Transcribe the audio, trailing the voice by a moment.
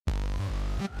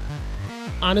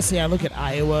Honestly, I look at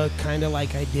Iowa kind of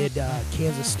like I did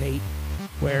Kansas State,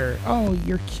 where, oh,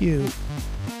 you're cute.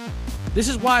 This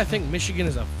is why I think Michigan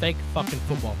is a fake fucking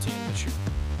football team this year.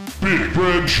 Big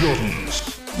Red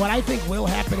Jones. What I think will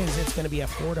happen is it's going to be a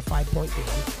 4 to 5 point game.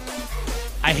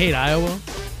 I hate Iowa.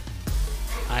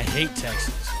 I hate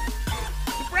Texas.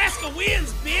 Nebraska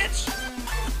wins, bitch!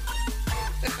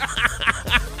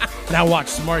 Now watch,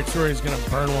 Samari Toure is going to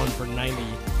burn one for 90.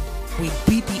 We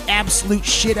beat the absolute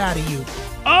shit out of you.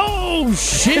 Oh,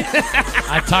 shit!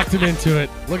 I talked him into it.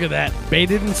 Look at that.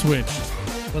 Baited and switched.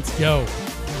 Let's go.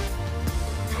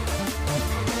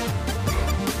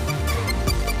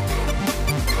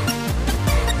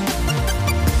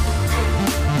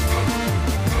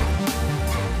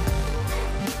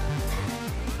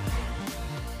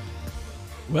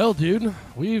 Well, dude,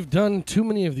 we've done too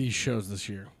many of these shows this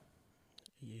year.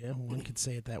 Yeah, one could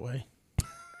say it that way.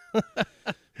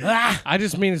 I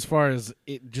just mean as far as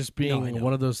it just being No,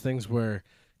 one of those things where,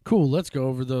 cool, let's go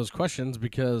over those questions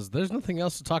because there's nothing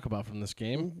else to talk about from this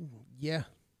game. Yeah.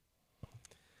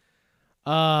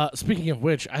 Speaking of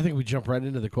which, I think we jump right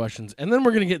into the questions, and then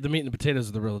we're going to get the meat and the potatoes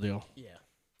of the real deal. Yeah.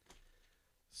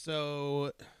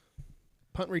 So,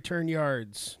 punt return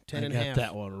yards, 10 and a half. Got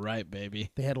that one right, baby.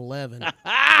 They had 11.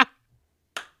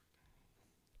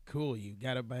 Cool, you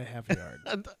got it by a half a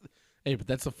yard. Hey, but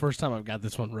that's the first time I've got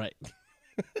this one right.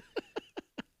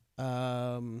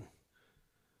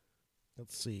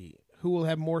 Let's see. Who will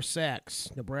have more sacks,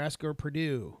 Nebraska or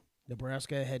Purdue?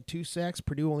 Nebraska had 2 sacks.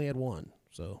 Purdue only had 1.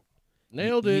 So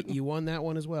Nailed it. You won that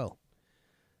one as well.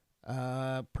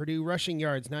 Purdue rushing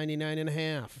yards, 99 and a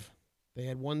half. They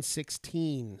had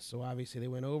 116, so obviously they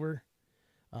went over.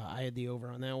 I had the over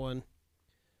on that one.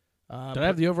 Did I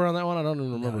have the over on that one? I don't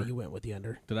even remember. No, you went with the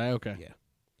under. Did I? Okay. Yeah.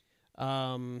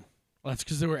 Well, that's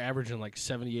because they were averaging like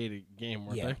 78 a game,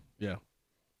 weren't they? Yeah.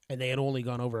 And they had only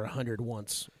gone over 100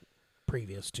 once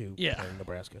previous to playing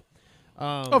Nebraska.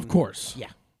 Of course. Yeah.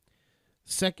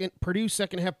 Purdue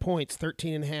second half points,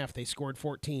 13 and a half. They scored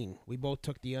 14. We both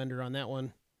took the under on that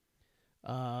one.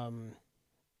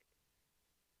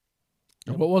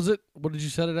 What was it? What did you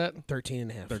set it at? 13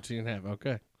 and a half. 13 and a half.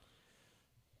 Okay.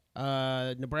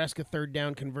 Nebraska third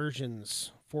down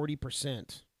conversions,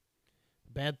 40%.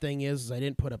 Bad thing is I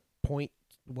didn't put a point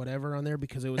whatever on there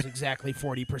because it was exactly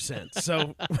 40%.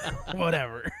 So,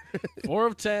 whatever. 4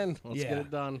 of 10. Let's get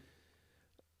it done.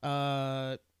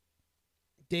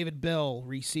 David Bell,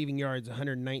 receiving yards,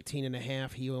 119 and a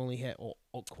half. He only had,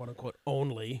 quote unquote,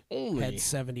 only had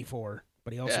 74.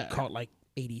 But he also caught like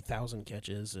 80,000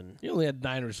 catches. And he only had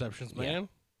 9 receptions, man.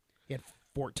 He had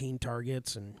 14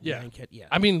 targets and 9 catches. Yeah.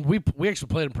 I mean, we actually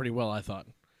played him pretty well, I thought.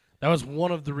 That was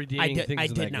one of the redeeming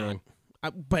things in that game.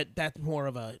 But that's more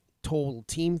of a total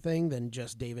team thing than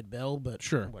just David Bell, but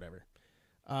sure. Whatever.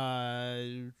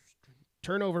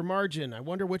 Turnover margin. I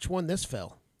wonder which one this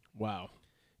fell. Wow.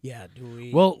 Yeah, do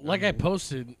we? Well, I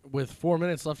posted, with 4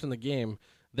 minutes left in the game,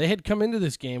 they had come into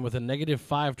this game with a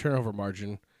 -5 turnover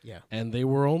margin. Yeah. And they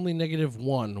were only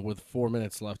 -1 with 4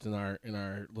 minutes left in our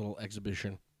little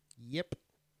exhibition. Yep.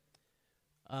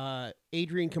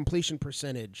 Adrian completion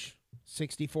percentage,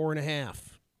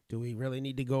 64.5. Do we really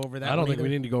need to go over that? I don't think we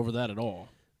need to go over that at all.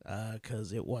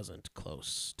 Because it wasn't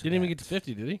close. Didn't even get to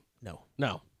 50, did he?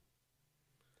 No.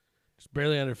 Just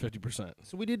barely under 50%.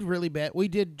 So we did really bad. We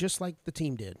did just like the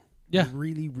team did. Yeah.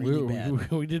 Really, really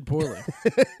bad. We did poorly.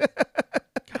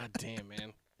 God damn,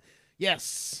 man.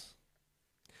 Yes.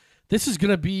 This is going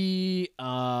to be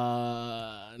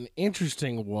an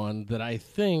interesting one that I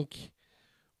think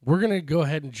we're going to go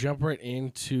ahead and jump right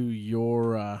into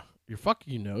your fuck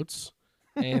you notes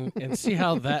and see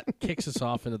how that kicks us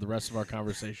off into the rest of our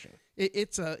conversation.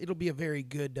 It'll be a very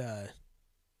good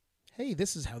hey,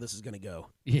 this is how this is going to go.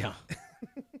 Yeah.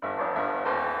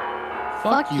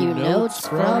 Fuck you notes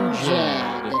from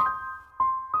Jed.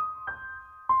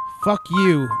 Fuck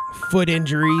you, foot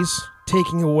injuries.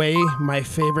 Taking away my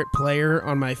favorite player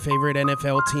on my favorite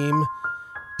NFL team,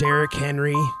 Derrick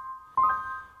Henry.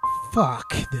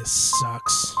 Fuck, this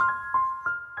sucks.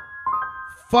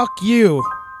 Fuck you,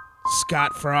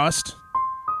 Scott Frost.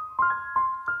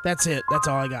 That's it. That's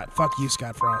all I got. Fuck you,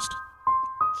 Scott Frost.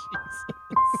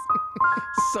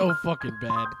 So fucking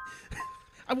bad.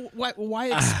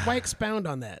 Why expound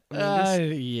on that? I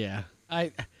mean,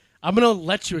 I'm going to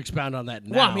let you expound on that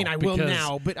now. Well, I mean, I will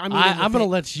now, but I mean, I'm going to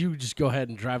let you just go ahead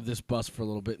and drive this bus for a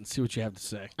little bit and see what you have to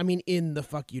say. I mean, in the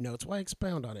fuck you notes, why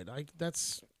expound on it? I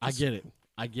get it.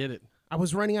 I get it. I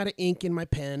was running out of ink in my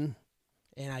pen,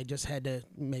 and I just had to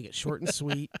make it short and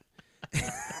sweet.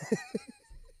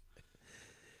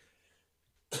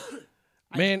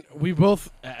 Man, we both...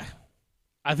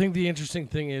 I think the interesting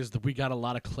thing is that we got a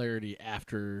lot of clarity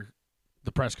after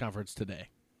the press conference today.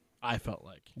 I felt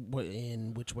like.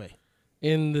 In which way?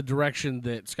 In the direction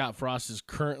that Scott Frost is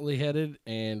currently headed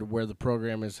and where the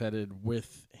program is headed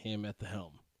with him at the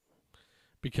helm.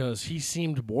 Because he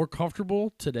seemed more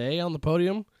comfortable today on the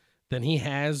podium than he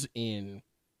has in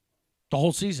the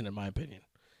whole season, in my opinion.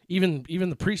 Even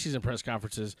the preseason press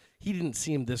conferences, he didn't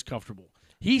seem this comfortable.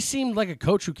 He seemed like a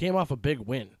coach who came off a big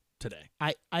win today.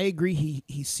 I agree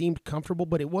he seemed comfortable,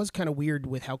 but it was kind of weird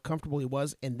with how comfortable he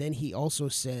was. And then he also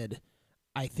said,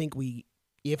 I think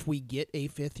if we get a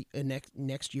fifth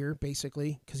next year,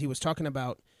 basically, because he was talking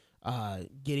about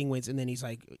getting wins, and then he's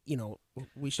like,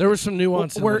 we should. There was some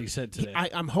nuance in what he said today.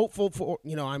 I'm hopeful for,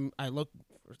 I'm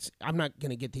not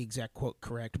going to get the exact quote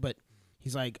correct, but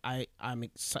he's like, I'm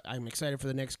excited for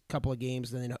the next couple of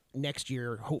games, and then next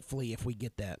year, hopefully, if we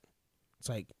get that, it's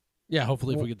like. Yeah,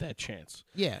 hopefully if we get that chance.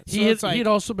 Yeah. So he had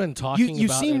also been talking you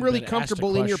about. You seem really been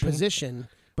comfortable in your position,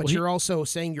 but well, you're also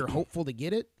saying you're hopeful to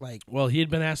get it. Well, he had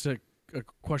been asked a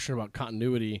question about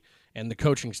continuity and the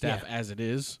coaching staff as it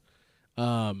is.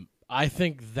 I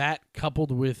think that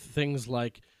coupled with things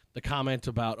like the comment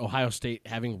about Ohio State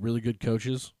having really good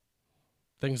coaches,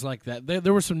 things like that.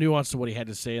 There was some nuance to what he had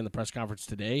to say in the press conference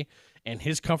today, and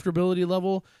his comfortability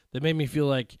level that made me feel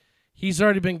like he's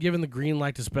already been given the green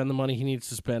light to spend the money he needs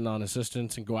to spend on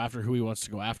assistants and go after who he wants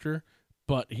to go after,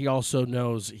 but he also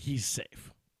knows he's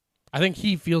safe. I think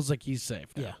he feels like he's safe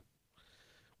now. Yeah.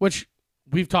 Which,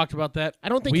 we've talked about that. I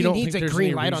don't think he needs a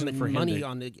green light on the money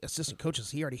on the assistant coaches.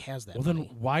 He already has that. Well, then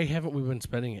why haven't we been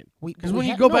spending it? Because when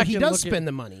you go back, he does spend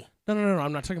the money. No.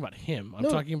 I'm not talking about him. I'm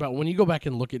talking about when you go back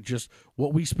and look at just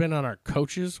what we spend on our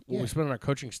coaches, what we spend on our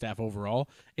coaching staff overall.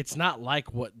 It's not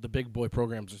like what the big boy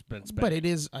programs have been spending. But it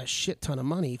is a shit ton of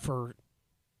money for.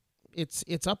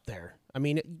 It's up there. I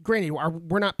mean, granted,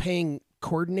 we're not paying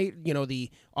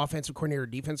the offensive coordinator,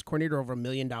 defensive coordinator over $1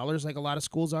 million like a lot of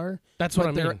schools are. That's what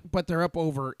I mean. But they're up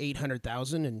over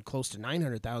 800,000 and close to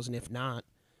 900,000, if not.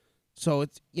 So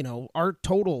it's our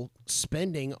total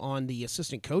spending on the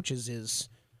assistant coaches is,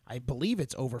 I believe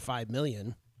it's over $5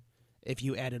 million, if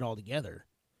you add it all together.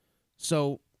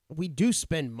 So we do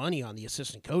spend money on the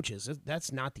assistant coaches.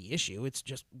 That's not the issue. It's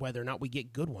just whether or not we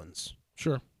get good ones.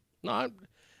 Sure. No,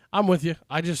 I'm with you.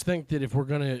 I just think that if we're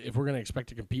gonna expect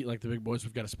to compete like the big boys,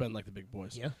 we've got to spend like the big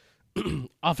boys. Yeah.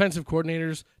 Offensive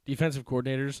coordinators, defensive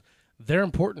coordinators, they're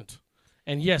important.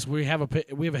 And yes, we have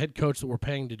a head coach that we're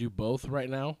paying to do both right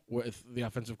now with the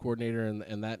offensive coordinator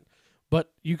and that.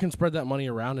 But you can spread that money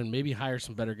around and maybe hire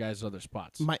some better guys at other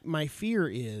spots. My fear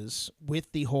is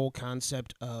with the whole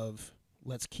concept of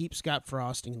let's keep Scott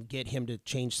Frost and get him to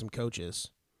change some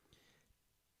coaches.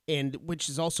 And which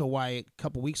is also why a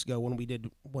couple weeks ago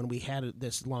when we had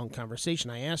this long conversation,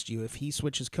 I asked you if he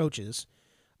switches coaches,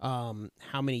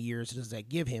 how many years does that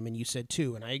give him? And you said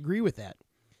 2, and I agree with that.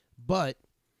 But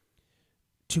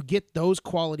to get those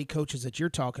quality coaches that you're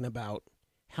talking about,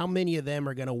 how many of them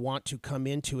are going to want to come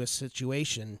into a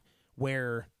situation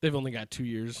where they've only got 2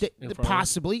 years?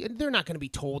 Possibly. They're not going to be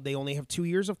told they only have 2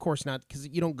 years. Of course not, because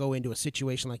you don't go into a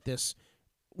situation like this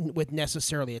with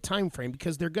necessarily a time frame,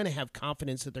 because they're going to have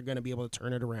confidence that they're going to be able to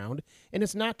turn it around, and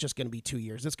it's not just going to be 2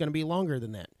 years. It's going to be longer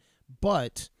than that.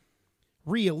 But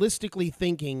realistically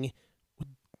thinking,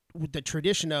 with the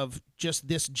tradition of just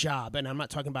this job, and I'm not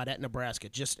talking about at Nebraska,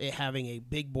 just having a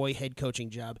big boy head coaching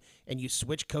job, and you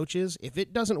switch coaches, if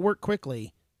it doesn't work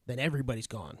quickly, then everybody's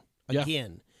gone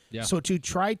again. Yeah. So to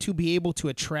try to be able to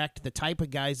attract the type of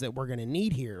guys that we're going to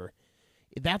need here,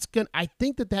 I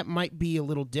think that might be a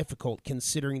little difficult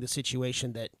considering the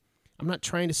situation. That I'm not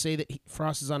trying to say that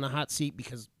Frost is on the hot seat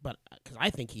because I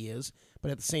think he is,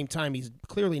 but at the same time he's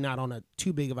clearly not on a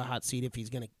too big of a hot seat if he's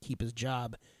going to keep his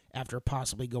job after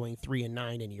possibly going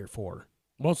 3-9 in year 4.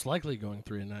 Most likely going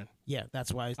 3-9. Yeah,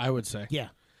 that's why I would say. Yeah.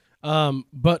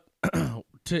 But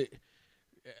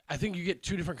I think you get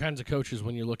 2 different kinds of coaches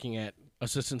when you're looking at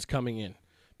assistants coming in,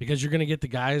 because you're going to get the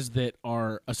guys that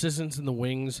are assistants in the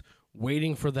wings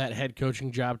waiting for that head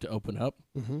coaching job to open up.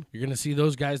 Mm-hmm. You're going to see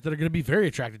those guys that are going to be very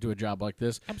attracted to a job like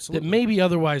this. Absolutely. That maybe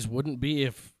otherwise wouldn't be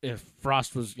if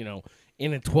Frost was,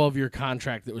 in a 12-year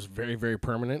contract that was very, very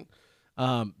permanent.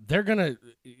 They're going to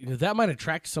that might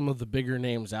attract some of the bigger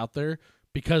names out there,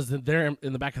 because they're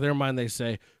in the back of their mind they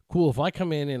say, cool, if I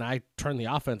come in and I turn the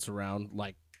offense around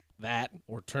like that,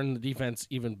 or turn the defense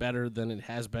even better than it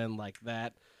has been like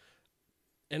that,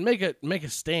 and make a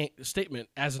statement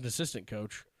as an assistant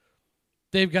coach,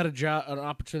 they've got an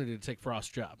opportunity to take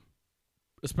Frost's job,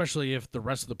 especially if the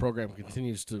rest of the program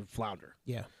continues to flounder.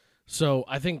 Yeah. So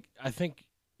I think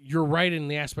you're right in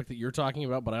the aspect that you're talking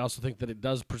about, but I also think that it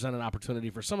does present an opportunity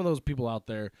for some of those people out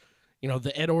there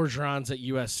the Ed Orgerons at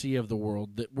USC of the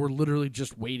world that we're literally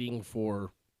just waiting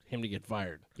for him to get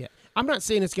fired. Yeah, I'm not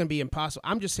saying it's going to be impossible.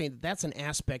 I'm just saying that's an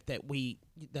aspect that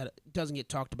doesn't get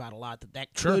talked about a lot.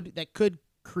 That could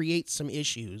create some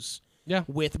issues. Yeah,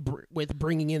 with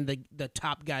bringing in the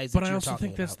top guys. But I also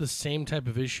think that's the same type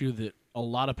of issue that a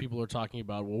lot of people are talking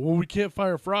about. Well, we can't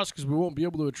fire Frost because we won't be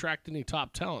able to attract any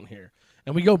top talent here.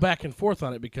 And we go back and forth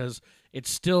on it because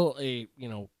it's still a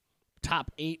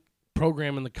top 8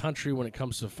 program in the country when it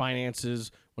comes to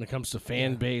finances, when it comes to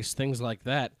fan base, things like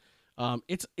that.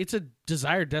 It's a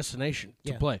desired destination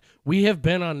to play. We have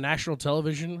been on national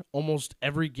television almost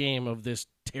every game of this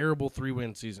terrible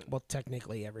 3-win season. Well,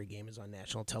 technically every game is on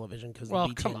national television because the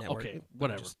come BTN on, network. okay,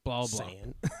 whatever, blah blah.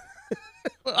 Saying.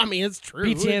 I mean, it's true.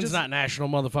 BTN's not national,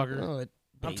 motherfucker. Oh,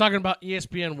 I'm talking about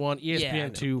ESPN 1,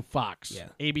 ESPN 2, Fox,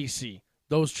 ABC,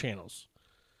 those channels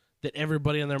that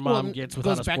everybody and their mom gets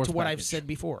without a sports package. Goes back to what package. I've said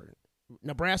before.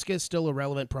 Nebraska is still a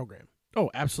relevant program. Oh,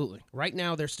 absolutely. Right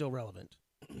now, they're still relevant.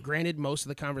 Granted, most of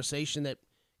the conversation that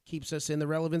keeps us in the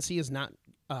relevancy is not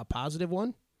a positive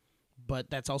one, but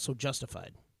that's also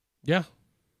justified. Yeah.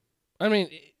 I mean,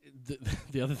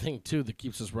 the other thing, too, that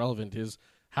keeps us relevant is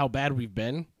how bad we've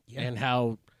been and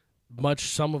how much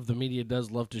some of the media does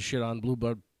love to shit on blue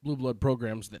blood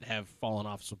programs that have fallen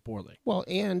off so poorly. Well,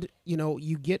 and,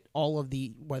 you get all of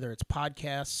the, whether it's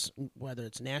podcasts, whether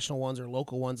it's national ones or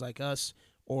local ones like us,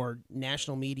 or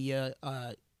national media,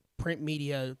 print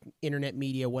media, internet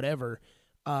media, whatever,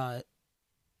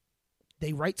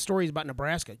 they write stories about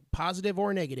Nebraska, positive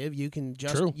or negative. You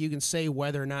can say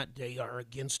whether or not they are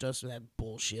against us or that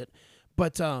bullshit.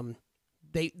 But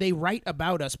they write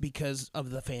about us because of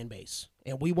the fan base,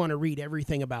 and we want to read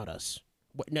everything about us.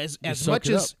 As much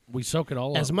as we soak it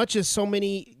all as up. much as so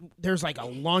many, there's like a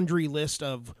laundry list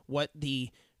of what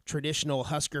the traditional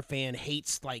Husker fan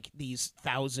hates, like these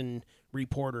 1,000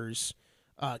 reporters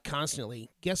constantly.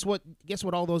 Guess what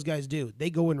all those guys do? They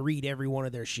go and read every one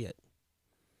of their shit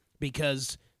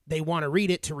because they want to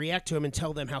read it to react to them and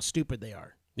tell them how stupid they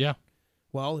are. Yeah.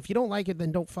 Well, if you don't like it,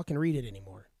 then don't fucking read it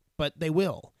anymore. But they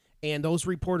will. And those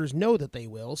reporters know that they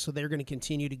will, so they're going to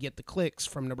continue to get the clicks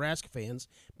from Nebraska fans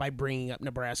by bringing up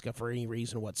Nebraska for any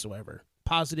reason whatsoever,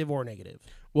 positive or negative.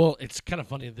 Well, it's kind of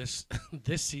funny this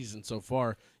season so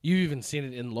far. You've even seen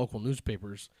it in local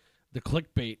newspapers. The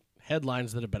clickbait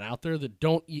headlines that have been out there that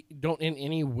don't in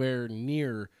anywhere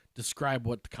near describe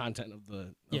what the content of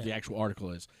the actual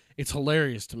article is. It's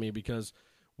hilarious to me because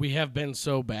we have been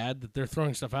so bad that they're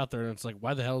throwing stuff out there, and it's like,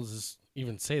 why the hell does this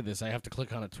even say this? I have to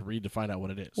click on it to read to find out what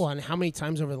it is. Well, and how many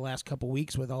times over the last couple of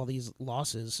weeks with all these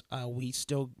losses, you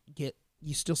still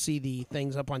see the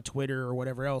things up on Twitter or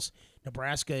whatever else.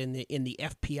 Nebraska in the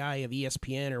FPI of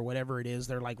ESPN or whatever it is,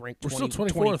 they're like ranked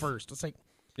 21st. It's like,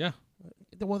 yeah.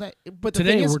 Well, but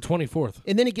today we're 24th,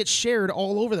 and then it gets shared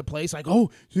all over the place. Like,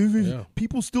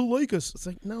 people still like us. It's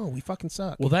like, no, we fucking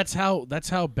suck. Well, that's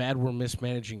how bad we're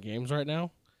mismanaging games right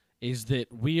now. Is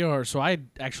that we are? So I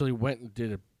actually went and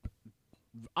did a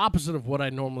opposite of what I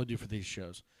normally do for these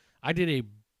shows. I did a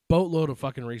boatload of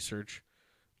fucking research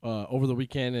over the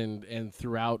weekend and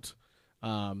throughout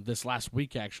this last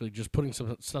week, actually, just putting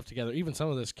some stuff together. Even some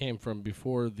of this came from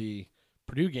before the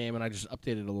Purdue game, and I just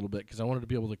updated a little bit because I wanted to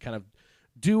be able to kind of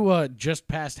do just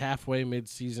past halfway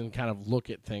mid-season kind of look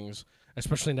at things,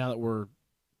 especially now that we're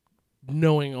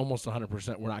knowing almost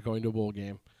 100% we're not going to a bowl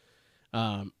game.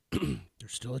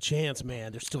 There's still a chance,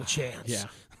 man. There's still a chance. Yeah.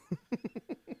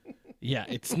 Yeah,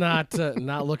 it's not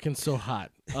looking so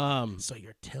hot. So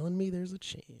you're telling me there's a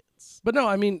chance? But no,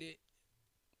 I mean,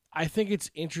 I think it's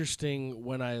interesting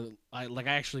when I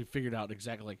actually figured out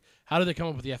exactly like how did they come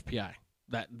up with the FPI?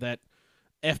 That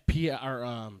FPI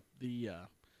or the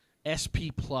SP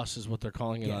Plus is what they're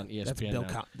calling it on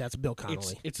ESPN. That's Bill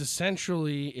Connolly. It's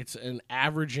essentially an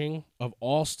averaging of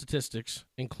all statistics,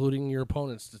 including your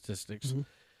opponent's statistics,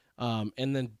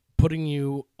 and then putting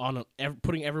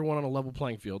everyone on a level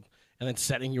playing field, and then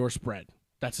setting your spread.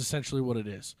 That's essentially what it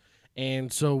is.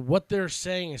 And so what they're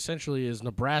saying essentially is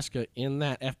Nebraska in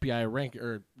that FPI rank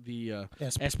or the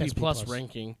SP Plus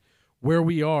ranking, where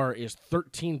we are is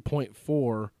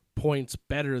 13.4 points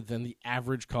better than the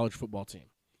average college football team.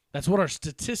 That's what our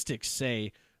statistics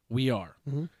say we are.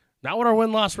 Mm-hmm. Not what our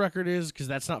win-loss record is, because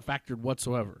that's not factored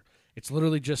whatsoever. It's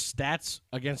literally just stats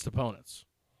against opponents.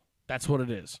 That's what it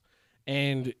is.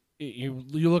 And you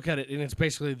look at it, and it's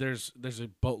basically there's a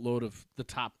boatload of the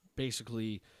top,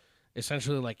 basically,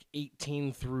 essentially like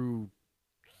 18 through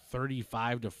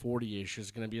 35 to 40-ish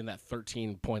is going to be in that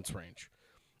 13 points range.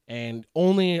 And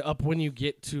only up when you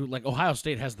get to, like, Ohio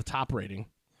State has the top rating.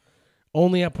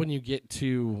 Only up when you get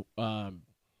to,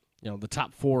 the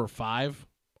top 4 or 5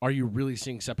 are you really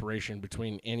seeing separation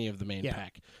between any of the main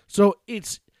pack? So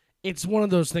it's one of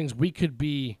those things we could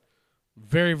be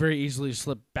very, very easily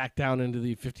slip back down into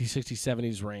the 50, 60,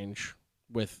 70s range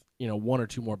with, one or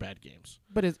two more bad games.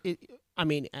 But I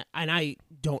mean, and I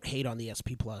don't hate on the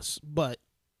SP Plus, but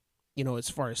as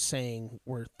far as saying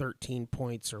we're 13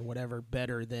 points or whatever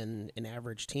better than an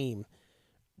average team,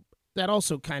 that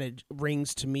also kind of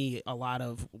rings to me a lot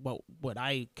of what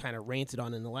I kind of ranted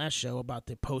on in the last show about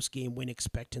the post-game win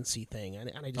expectancy thing.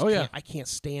 And I just I can't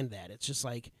stand that. It's just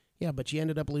like, yeah, but you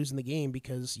ended up losing the game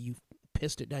because you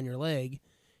pissed it down your leg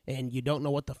and you don't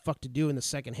know what the fuck to do in the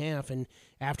second half. And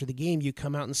after the game, you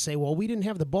come out and say, well, we didn't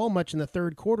have the ball much in the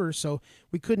third quarter, so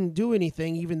we couldn't do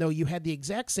anything, even though you had the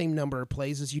exact same number of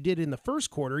plays as you did in the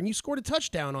first quarter, and you scored a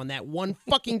touchdown on that one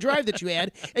fucking drive that you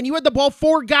had, and you had the ball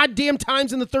 4 goddamn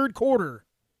times in the third quarter.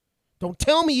 Don't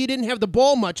tell me you didn't have the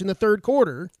ball much in the third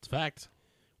quarter. It's a fact.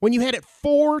 When you had it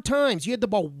 4 times, you had the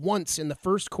ball once in the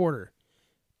first quarter.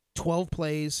 12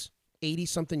 plays,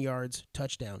 80-something yards,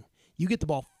 touchdown. You get the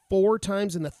ball 4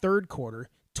 times in the third quarter,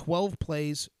 12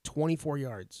 plays, 24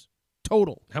 yards.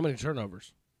 Total. How many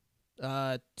turnovers?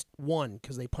 1,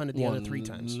 because they punted the other 3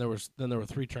 times. Then there were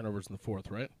 3 turnovers in the fourth,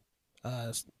 right?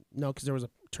 No, because there was a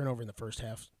turnover in the first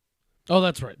half. Oh,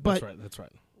 that's right. But, That's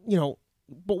right.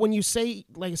 But when you say,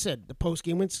 like I said, the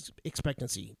post-game win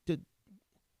expectancy,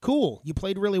 cool. You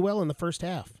played really well in the first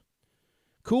half.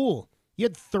 Cool. You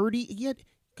had 30.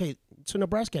 Okay, so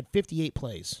Nebraska had 58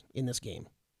 plays in this game.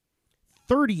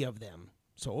 30 of them,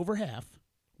 so over half,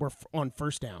 were on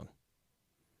first down.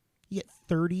 You get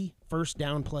 30 first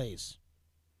down plays.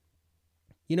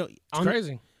 It's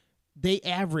crazy. They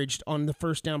averaged on the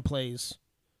first down plays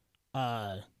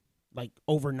like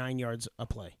over 9 yards a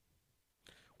play.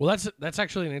 Well, that's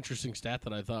actually an interesting stat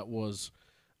that I thought was,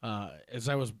 as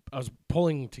I was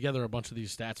pulling together a bunch of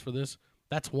these stats for this,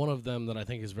 that's one of them that I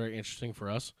think is very interesting for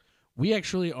us. We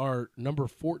actually are number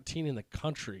 14 in the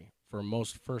country for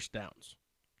most first downs.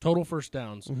 Total first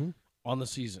downs on the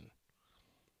season.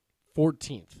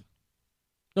 14th.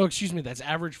 No, excuse me. That's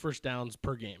average first downs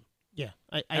per game. Yeah.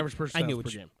 Average first downs per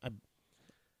game.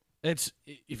 It's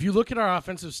if you look at our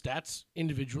offensive stats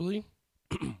individually,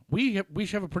 we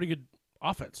have a pretty good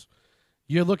offense.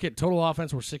 You look at total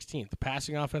offense, we're 16th.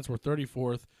 Passing offense, we're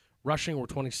 34th. Rushing, we're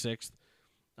 26th.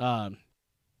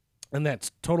 And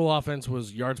that's total offense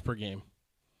was yards per game.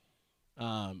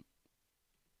 On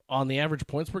the average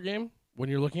points per game, when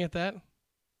you're looking at that.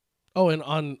 Oh, and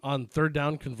on third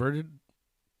down converted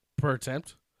per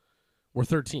attempt, we're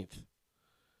 13th.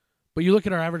 But you look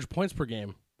at our average points per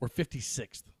game, we're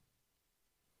 56th.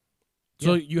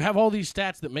 So you have all these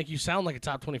stats that make you sound like a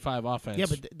top 25 offense. Yeah,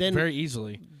 but then very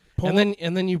easily. And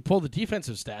then you pull the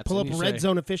defensive stats. Pull up red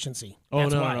zone efficiency. Oh,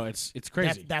 that's no, why. no, it's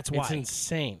crazy. That's why. It's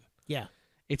insane. Yeah.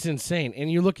 It's insane.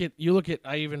 And you look at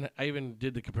I even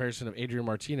did the comparison of Adrian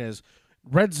Martinez,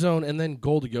 red zone and then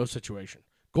goal to go situation.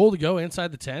 Goal to go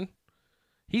inside the 10.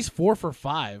 He's 4 for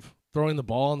 5 throwing the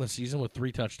ball in the season with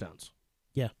 3 touchdowns.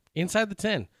 Yeah. Inside the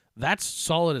 10. That's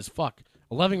solid as fuck.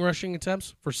 11 rushing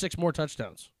attempts for 6 more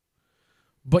touchdowns.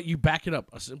 But you back it up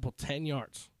a simple 10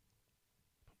 yards.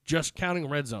 Just counting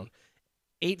red zone.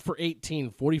 8 for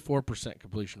 18, 44%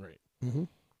 completion rate.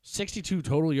 62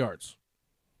 total yards.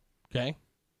 Okay?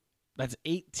 That's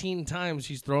 18 times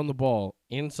he's thrown the ball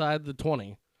inside the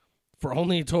 20 for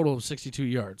only a total of 62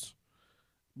 yards.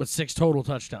 But 6 total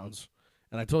touchdowns.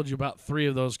 And I told you about 3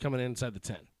 of those coming inside the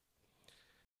 10.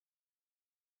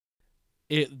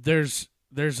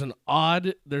 There's an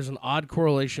odd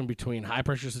correlation between high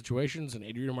pressure situations and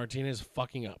Adrian Martinez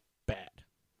fucking up bad.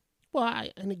 Well,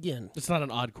 and again, it's not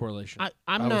an odd correlation.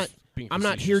 I'm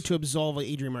not here to absolve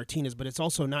Adrian Martinez, but it's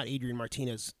also not Adrian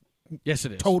Martinez. Yes,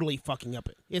 it is totally fucking up.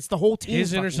 It's the whole team.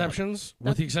 His interceptions,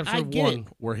 with the exception of one,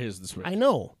 were his this week. I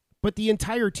know, but the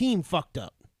entire team fucked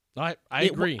up. I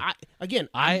agree.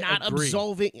 I'm not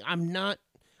absolving. I'm not.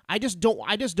 I just don't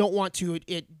want to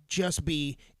it just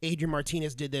be Adrian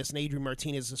Martinez did this and Adrian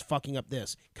Martinez is fucking up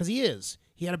this, because he is.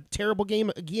 He had a terrible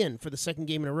game again for the second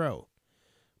game in a row,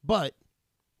 but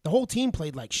the whole team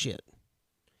played like shit.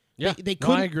 Yeah, they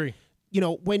couldn't. I agree.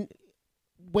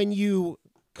 When you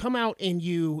come out and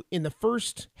you in the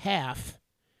first half,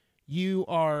 you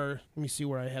are. Let me see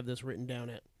where I have this written down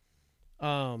at.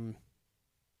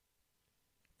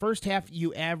 First half,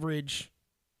 you average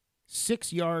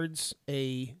 6 yards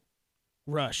a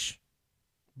rush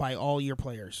by all your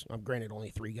players. Granted, only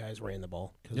 3 guys ran the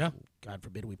ball because God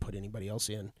forbid we put anybody else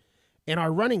in. And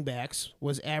our running backs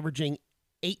was averaging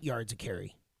 8 yards a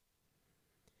carry.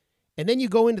 And then you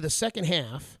go into the second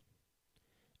half,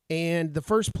 and the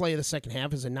first play of the second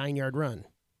half is a 9-yard run.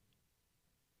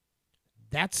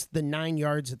 That's the 9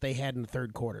 yards that they had in the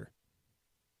third quarter.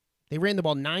 They ran the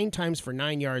ball 9 times for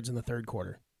 9 yards in the third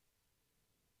quarter.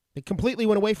 They completely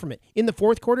went away from it. In the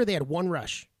fourth quarter, they had 1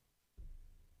 rush.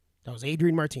 That was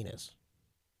Adrian Martinez.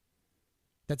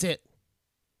 That's it.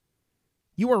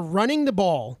 You are running the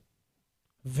ball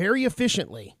very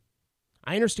efficiently.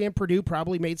 I understand Purdue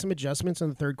probably made some adjustments in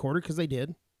the third quarter because they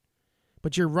did.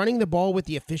 But you're running the ball with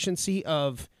the efficiency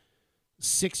of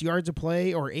 6 yards of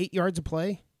play or 8 yards of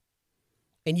play.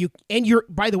 And you're,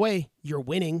 by the way, you're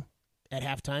winning at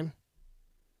halftime.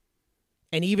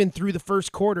 And even through the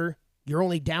first quarter, you're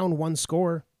only down 1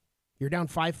 score. You're down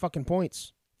 5 fucking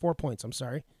points. 4 points, I'm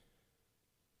sorry.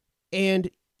 And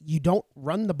you don't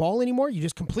run the ball anymore. You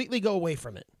just completely go away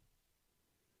from it.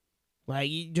 Like,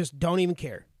 you just don't even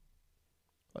care.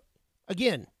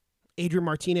 Again, Adrian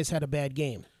Martinez had a bad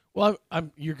game. Well,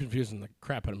 you're confusing the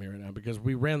crap out of me right now because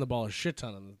we ran the ball a shit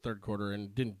ton in the third quarter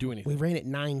and didn't do anything. We ran it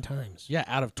 9 times. Yeah,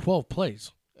 out of 12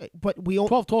 plays. But we only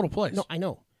 12 total plays. No, I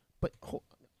know. But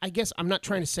I guess I'm not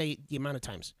trying to say the amount of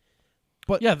times.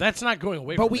 But yeah, that's not going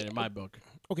away from it in my book.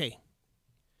 Okay.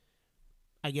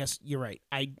 I guess you're right.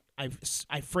 I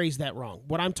phrased that wrong.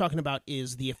 What I'm talking about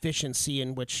is the efficiency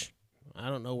in which I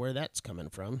don't know where that's coming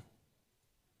from.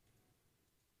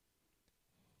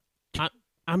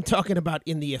 I'm talking about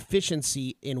in the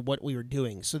efficiency in what we were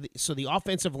doing. So the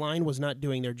offensive line was not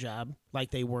doing their job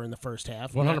like they were in the first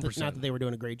half. 100%. Not that they were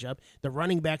doing a great job. The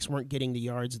running backs weren't getting the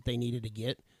yards that they needed to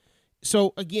get.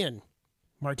 So, again,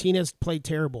 Martinez played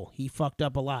terrible. He fucked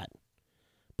up a lot.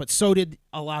 But so did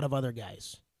a lot of other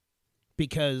guys.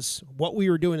 Because what we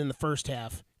were doing in the first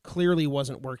half clearly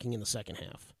wasn't working in the second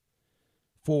half.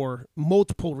 For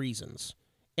multiple reasons.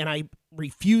 And I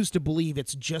refuse to believe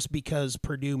it's just because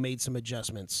Purdue made some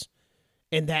adjustments.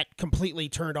 And that completely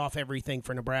turned off everything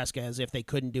for Nebraska as if they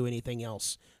couldn't do anything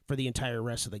else for the entire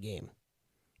rest of the game.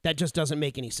 That just doesn't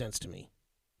make any sense to me.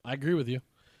 I agree with you.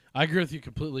 I agree with you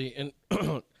completely. And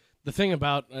the thing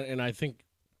about, and I think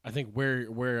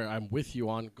where I'm with you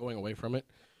on going away from it,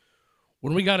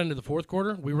 when we got into the fourth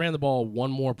quarter, we ran the ball 1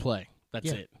 more play.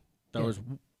 That's it. That was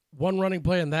 1 running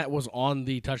play, and that was on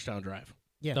the touchdown drive.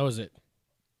 Yeah. That was it.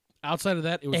 Outside of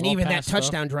that, it was and all even that pass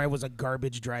touchdown stuff. drive was a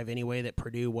garbage drive anyway that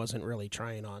Purdue wasn't really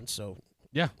trying on. So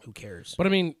yeah, who cares? But I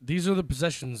mean, these are the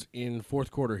possessions in fourth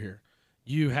quarter here.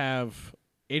 You have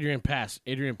Adrian pass,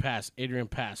 1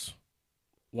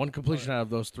 completion out of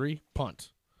those 3,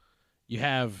 punt. You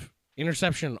have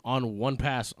interception on 1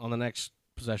 pass on the next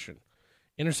possession.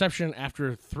 Interception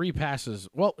after 3 passes.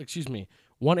 1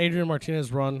 Adrian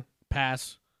Martinez run,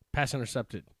 pass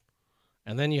intercepted.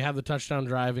 And then you have the touchdown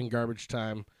drive in garbage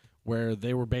time where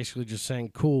they were basically just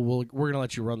saying, cool, we're going to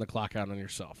let you run the clock out on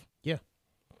yourself. Yeah.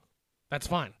 That's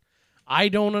fine. I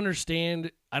don't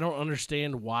understand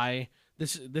why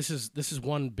this is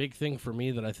one big thing for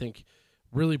me that I think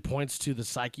really points to the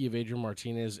psyche of Adrian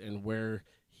Martinez and where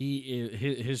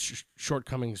his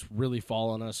shortcomings really fall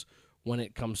on us when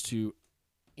it comes to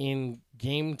in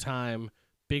game time,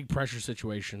 big pressure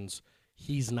situations.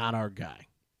 He's not our guy.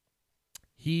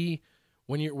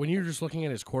 When you're just looking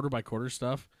at his quarter by quarter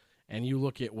stuff, and you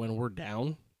look at when we're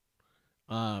down,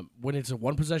 when it's a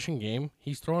 1 possession game,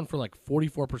 he's throwing for like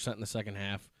 44% in the second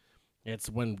half. It's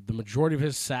when the majority of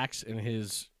his sacks and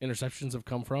his interceptions have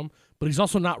come from, but he's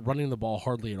also not running the ball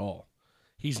hardly at all.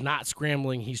 He's not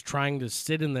scrambling. He's trying to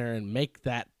sit in there and make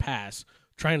that pass,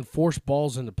 try and force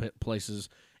balls into places,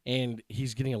 and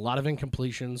he's getting a lot of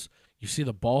incompletions. You see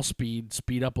the ball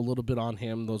speed up a little bit on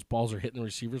him. Those balls are hitting the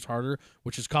receivers harder,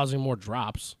 which is causing more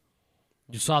drops.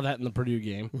 You saw that in the Purdue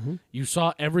game. Mm-hmm. You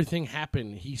saw everything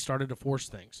happen. He started to force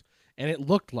things. And it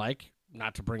looked like,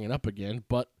 not to bring it up again,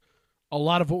 but a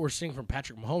lot of what we're seeing from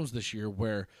Patrick Mahomes this year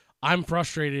where I'm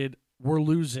frustrated, we're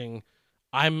losing,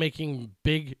 I'm making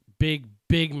big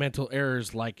mental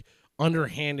errors like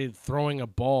underhanded throwing a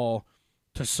ball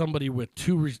to somebody with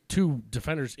two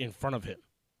defenders in front of him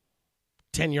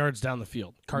 10 yards down the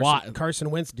field. Carson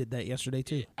Wentz did that yesterday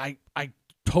too. I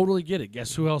totally get it.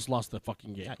 Guess who else lost the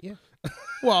fucking game? Yeah.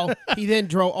 Well, he then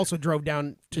drove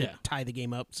down to tie the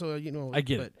game up. So, I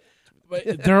get it.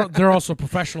 But they're also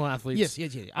professional athletes.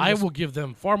 Yes. I will give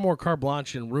them far more carte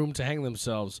blanche and room to hang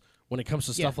themselves when it comes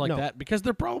to stuff like that because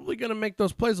they're probably going to make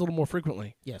those plays a little more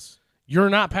frequently. Yes. You're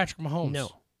not Patrick Mahomes.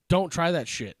 No. Don't try that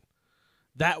shit.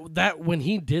 That when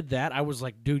he did that, I was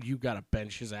like, dude, you got to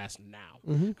bench his ass now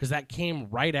because that came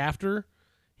right after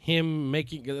him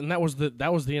making, and that was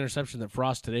the interception that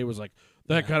Frost today was like,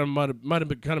 that kind of might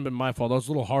have been my fault. I was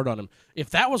a little hard on him.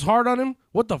 If that was hard on him,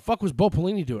 what the fuck was Bo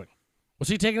Pelini doing? Was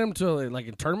he taking him to like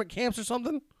in tournament camps or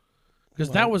something?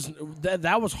 Because that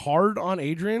was hard on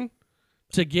Adrian.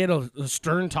 to get a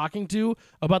stern talking to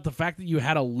about the fact that you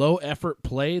had a low-effort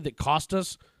play that cost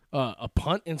us a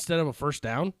punt instead of a first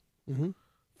down? Mm-hmm.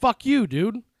 Fuck you,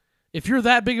 dude. If you're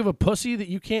that big of a pussy that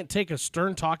you can't take a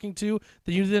stern talking to,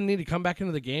 then you then need to come back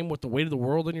into the game with the weight of the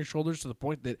world on your shoulders to the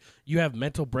point that you have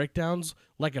mental breakdowns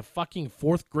like a fucking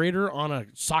fourth grader on a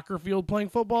soccer field playing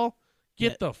football.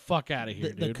 Get the fuck out of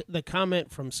here, dude. The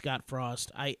comment from Scott Frost,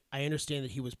 I understand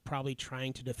that he was probably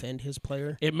trying to defend his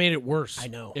player. It made it worse. I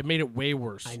know. It made it way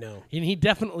worse. I know. He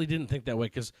definitely didn't think that way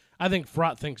because I think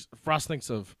Frost thinks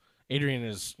of Adrian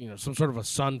as some sort of a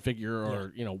son figure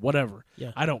or whatever.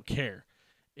 Yeah. I don't care.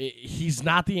 He's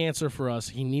not the answer for us.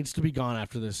 He needs to be gone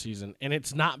after this season, and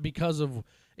it's not because of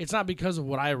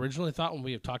what I originally thought when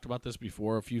we have talked about this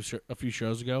before a few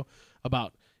shows ago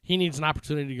about he needs an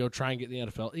opportunity to go try and get in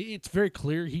the NFL. It's very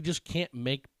clear he just can't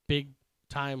make big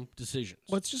time decisions.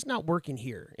 Well, it's just not working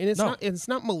here, and it's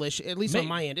not malicious. At least on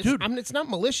my end, dude. It's not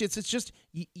malicious. It's just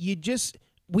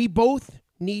we both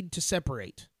need to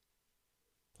separate.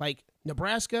 Like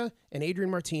Nebraska and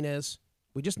Adrian Martinez,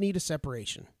 we just need a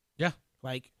separation. Yeah.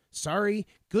 Like, sorry,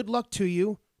 good luck to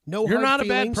you. No, you're hard not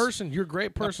feelings. a bad person. You're a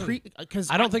great person.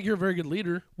 Because I don't think you're a very good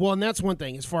leader. Well, and that's one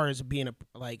thing. As far as being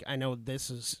I know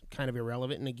this is kind of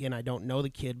irrelevant, and again, I don't know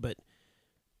the kid, but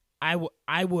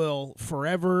I will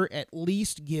forever at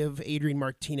least give Adrian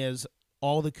Martinez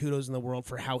all the kudos in the world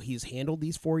for how he's handled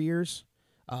these 4 years,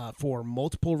 for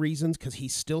multiple reasons. Because he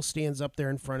still stands up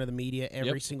there in front of the media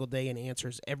every single day and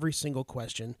answers every single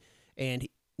question, and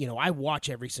I watch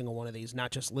every single one of these, not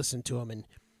just listen to him. And,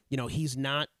 he's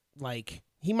not like,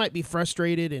 he might be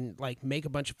frustrated and like make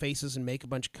a bunch of faces and make a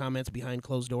bunch of comments behind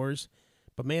closed doors.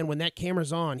 But man, when that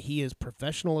camera's on, he is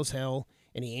professional as hell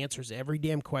and he answers every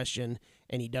damn question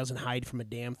and he doesn't hide from a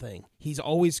damn thing. He's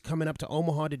always coming up to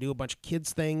Omaha to do a bunch of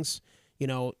kids things.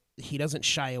 He doesn't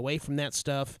shy away from that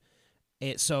stuff.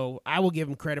 And so I will give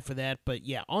him credit for that. But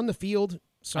yeah, on the field,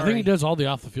 sorry. I think he does all the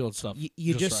off the field stuff.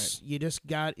 We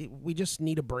just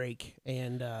need a break.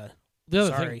 And the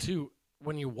other thing too,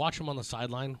 when you watch him on the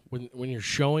sideline, when you're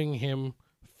showing him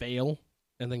fail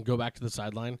and then go back to the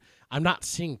sideline, I'm not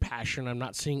seeing passion. I'm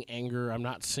not seeing anger. I'm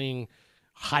not seeing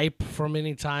hype from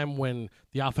any time when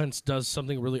the offense does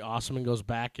something really awesome and goes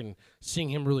back and seeing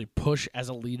him really push as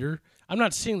a leader. I'm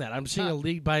not seeing that. I'm seeing a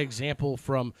lead by example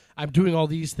from I'm doing all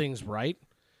these things right.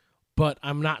 But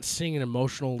I'm not seeing an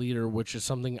emotional leader, which is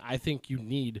something I think you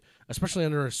need, especially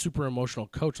under a super emotional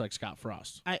coach like Scott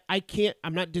Frost.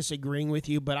 I'm not disagreeing with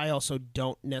you, but I also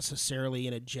don't necessarily,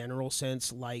 in a general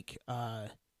sense, like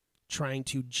trying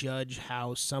to judge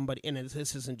how somebody, and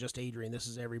this isn't just Adrian, this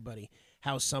is everybody,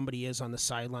 how somebody is on the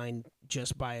sideline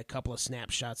just by a couple of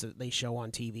snapshots that they show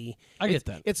on TV. I get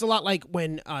that. It's a lot like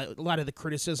when a lot of the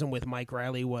criticism with Mike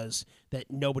Riley was that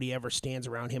nobody ever stands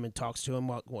around him and talks to him.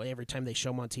 Well, every time they show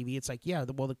him on TV, it's like, yeah,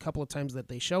 the couple of times that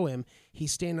they show him,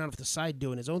 he's standing off the side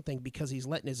doing his own thing because he's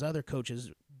letting his other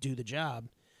coaches do the job.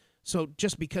 So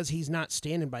just because he's not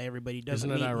standing by everybody doesn't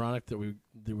mean... Isn't it ironic that we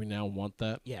now want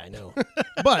that? Yeah, I know.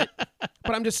 but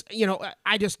I'm just,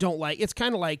 I just don't like... It's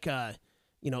kind of like,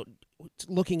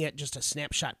 looking at just a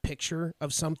snapshot picture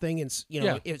of something and,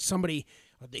 if somebody...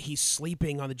 He's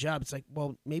sleeping on the job. It's like,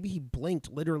 well, maybe he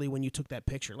blinked literally when you took that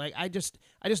picture. Like, I just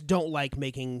don't like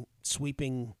making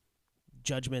sweeping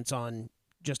judgments on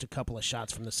just a couple of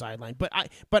shots from the sideline. But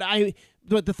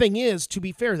the thing is, to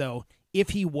be fair though,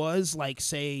 if he was like,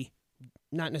 say,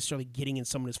 not necessarily getting in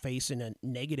someone's face in a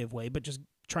negative way, but just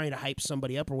trying to hype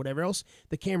somebody up or whatever else,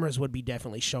 the cameras would be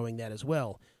definitely showing that as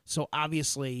well. So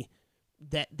obviously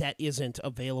that isn't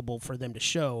available for them to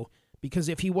show, because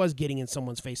if he was getting in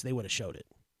someone's face, they would have showed it.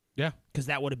 Yeah. Because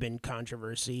that would have been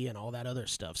controversy and all that other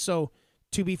stuff. So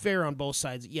to be fair on both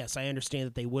sides, yes, I understand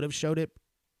that they would have showed it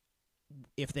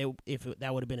if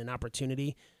that would have been an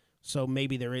opportunity. So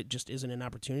maybe there just isn't an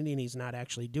opportunity, and he's not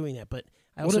actually doing that. But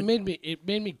it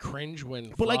made me cringe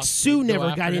when. But like Sue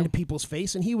never got into people's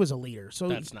face, and he was a leader. So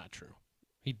that's not true.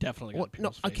 He definitely got into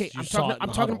people's face. Okay,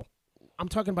 I'm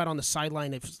talking about on the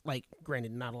sideline. If like,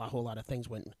 granted, not a whole lot of things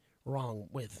went wrong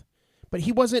with, but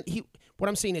he wasn't. What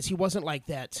I'm saying is he wasn't like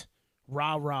that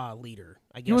rah-rah leader,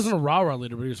 I guess. He wasn't a rah-rah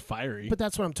leader, but he was fiery. But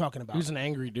that's what I'm talking about. He was an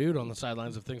angry dude on the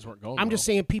sidelines if things weren't going I'm just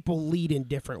saying people lead in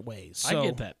different ways. So I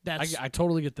get that. I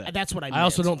totally get that. That's what I meant. I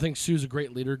also don't think Sue's a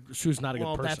great leader. Sue's not a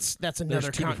good person. That's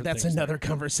another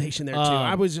conversation there,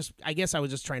 too. I guess I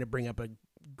was just trying to bring up a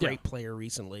great player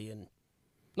recently. And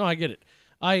no, I get it.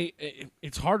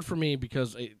 It's hard for me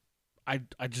because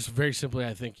I just very simply,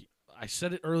 I think, I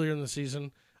said it earlier in the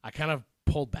season, I kind of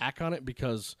pulled back on it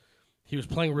because he was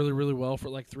playing really, really well for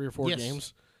like 3 or 4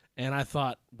 games. And I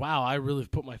thought, wow, I really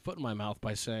put my foot in my mouth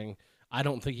by saying I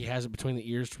don't think he has it between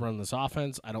the ears to run this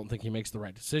offense. I don't think he makes the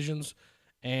right decisions.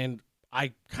 And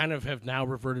I kind of have now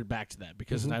reverted back to that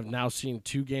because I've now seen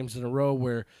 2 games in a row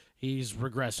where he's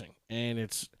regressing. And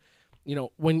it's,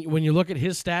 when you look at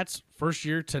his stats, first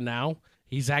year to now,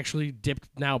 he's actually dipped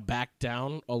now back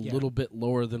down a little bit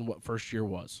lower than what first year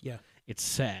was. Yeah. It's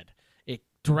sad. It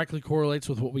directly correlates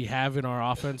with what we have in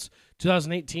our offense.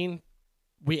 2018,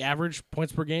 we averaged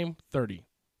points per game, 30.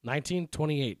 19,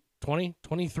 28. 20,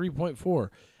 23.4.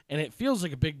 And it feels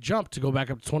like a big jump to go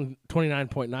back up to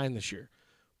 29.9 this year.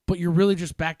 But you're really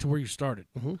just back to where you started.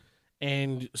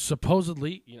 And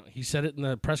supposedly, he said it in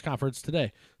the press conference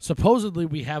today, supposedly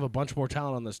we have a bunch more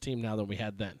talent on this team now than we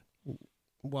had then.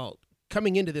 Well,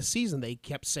 coming into this season, they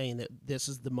kept saying that this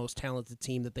is the most talented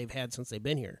team that they've had since they've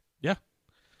been here. Yeah.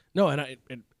 No,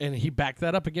 and he backed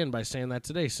that up again by saying that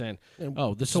today, saying,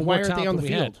 this is why more aren't talent they on than the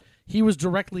we had. field? He was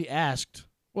directly asked,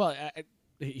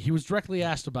 he was directly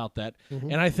asked about that,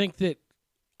 and I think that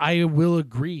I will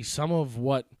agree some of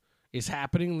what is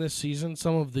happening this season,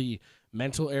 some of the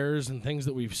mental errors and things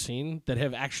that we've seen that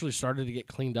have actually started to get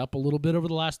cleaned up a little bit over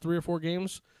the last 3 or 4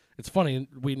 games. It's funny,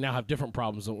 we now have different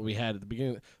problems than what we had at the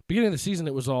beginning of the season.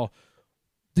 It was all,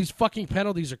 these fucking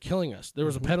penalties are killing us. There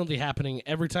was a penalty happening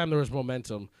every time there was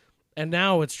momentum, and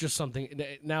now it's just something,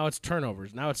 now it's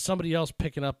turnovers. Now it's somebody else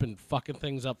picking up and fucking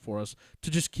things up for us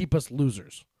to just keep us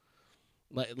losers.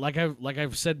 Like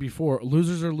I've said before,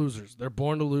 losers are losers. They're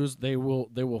born to lose. They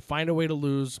will find a way to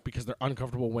lose because they're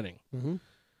uncomfortable winning.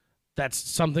 That's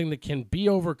something that can be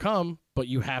overcome, but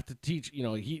you have to teach.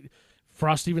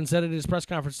 Frost even said it at his press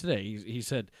conference today. He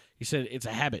said it's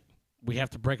a habit. We have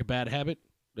to break a bad habit.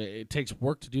 It takes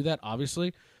work to do that,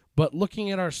 obviously. But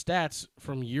looking at our stats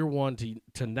from year 1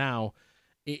 to now,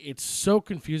 it's so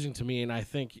confusing to me. And I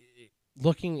think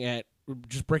looking at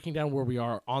just breaking down where we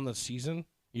are on the season,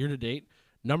 year to date,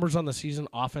 numbers on the season,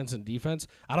 offense and defense,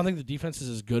 I don't think the defense is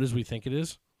as good as we think it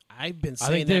is. I've been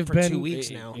saying that for 2 weeks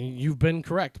now. You've been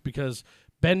correct because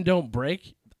bend, don't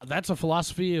break. That's a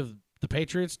philosophy of the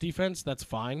Patriots defense. That's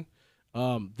fine.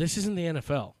 This isn't the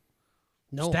NFL.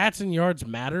 No. Stats and yards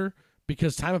matter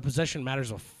because time of possession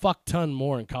matters a fuck ton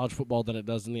more in college football than it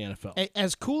does in the NFL.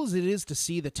 As cool as it is to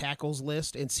see the tackles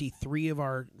list and see 3 of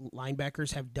our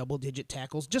linebackers have double-digit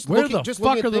tackles, where the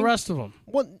fuck are the rest of them?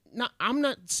 Well, I'm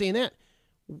not saying that.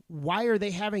 Why are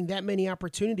they having that many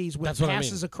opportunities with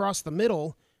passes across the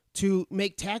middle to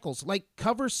make tackles? Like,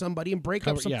 cover somebody and break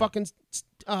up some fucking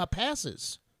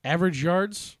passes. Average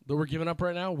yards that we're giving up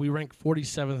right now, we rank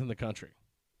 47th in the country.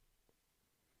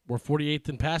 We're 48th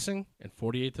in passing and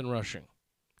 48th in rushing.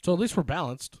 So at least we're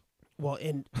balanced. Well,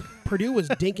 and Purdue was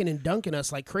dinking and dunking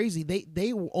us like crazy.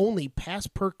 They only pass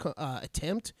per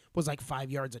attempt was like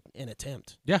 5 yards an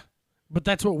attempt. Yeah, but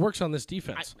that's what works on this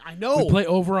defense. I know. We play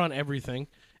over on everything,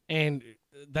 and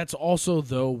that's also,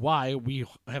 though, why we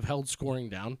have held scoring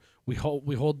down. We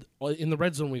hold in the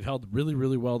red zone. We've held really,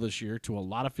 really well this year to a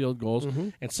lot of field goals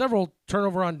and several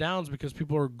turnover on downs because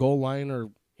people are goal line or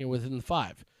within the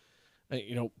 5.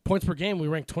 Points per game, we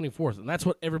rank 24th, and that's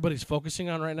what everybody's focusing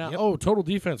on right now. Yep. Oh, total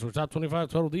defense, we're top 25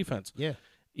 total defense. Yeah.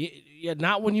 Yeah,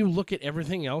 not when you look at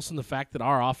everything else and the fact that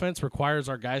our offense requires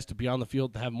our guys to be on the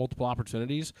field to have multiple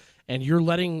opportunities, and you're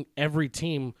letting every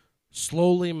team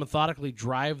slowly and methodically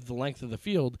drive the length of the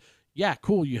field. Yeah,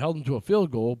 cool, you held them to a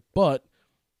field goal, but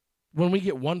when we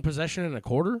get one possession in a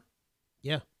quarter,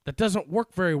 that doesn't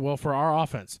work very well for our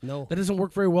offense. No. That doesn't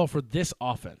work very well for this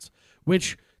offense,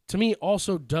 which to me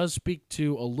also does speak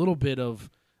to a little bit of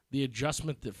the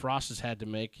adjustment that Frost has had to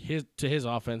make to his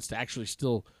offense to actually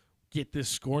still get this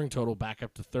scoring total back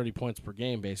up to 30 points per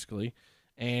game, basically,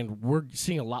 and we're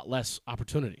seeing a lot less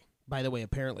opportunity. By the way,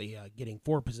 apparently getting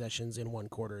 4 possessions in 1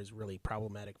 quarter is really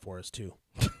problematic for us, too.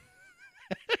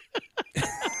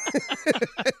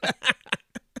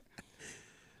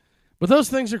 But those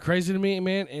things are crazy to me,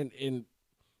 man, and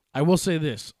I will say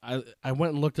this. I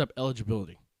went and looked up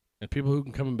eligibility, and people who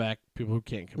can come back, people who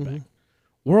can't come back.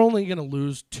 We're only going to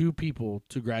lose 2 people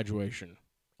to graduation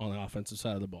on the offensive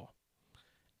side of the ball.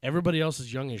 Everybody else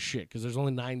is young as shit because there's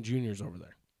only 9 juniors over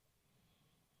there.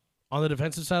 On the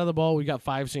defensive side of the ball, we got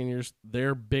 5 seniors.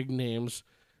 They're big names.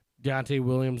 Deontay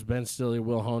Williams, Ben Stilley,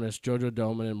 Will Honus, JoJo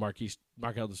Doman, and Markel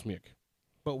Dismuke.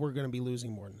 But we're going to be losing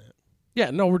more than that.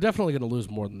 Yeah, no, we're definitely going to lose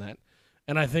more than that.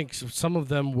 And I think some of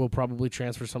them will probably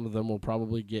transfer. Some of them will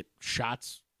probably get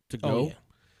shots to go. Oh, yeah.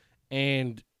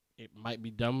 And it might be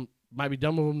dumb. Might be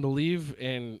dumb of them to leave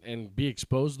and be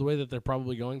exposed the way that they're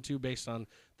probably going to, based on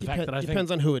the fact that I think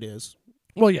depends on who it is.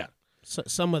 Well, yeah, So,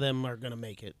 some of them are going to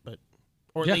make it, but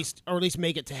or at least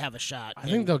make it to have a shot. I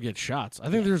think they'll get shots. I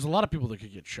think there's a lot of people that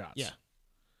could get shots. Yeah,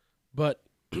 but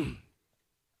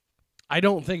I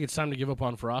don't think it's time to give up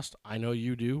on Frost. I know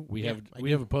you do. We have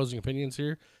opposing opinions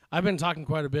here. I've been talking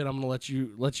quite a bit. I'm going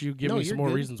to let you give me some more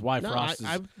reasons why Frost is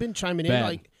I've been chiming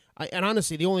bad. in. And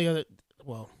honestly, the only other,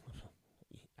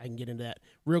 I can get into that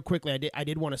real quickly. I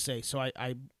did want to say, so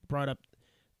I brought up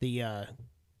we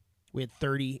had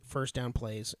 30 first down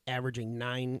plays, averaging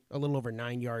a little over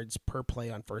 9 yards per play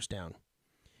on first down.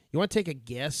 You want to take a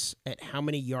guess at how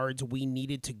many yards we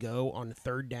needed to go on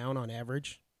third down on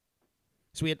average?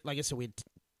 So we had, like I said, we had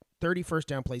 30 first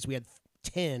down plays. We had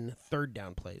 10 third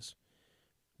down plays.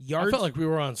 Yards. I felt like we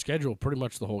were on schedule pretty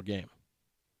much the whole game.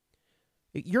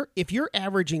 If you're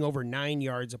averaging over 9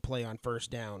 yards a play on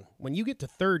first down, when you get to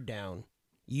third down,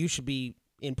 you should be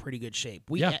in pretty good shape.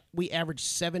 We averaged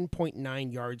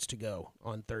 7.9 yards to go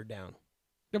on third down.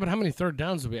 Yeah, but how many third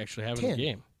downs did we actually have 10. in the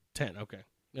game? 10, okay.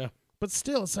 Yeah. But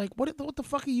still, it's like, what the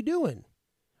fuck are you doing?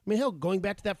 I mean, hell, going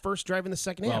back to that first drive in the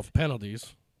second half.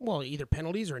 Penalties. Well, either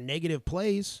penalties or negative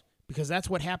plays, because that's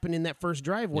what happened in that first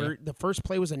drive where the first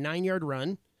play was a 9-yard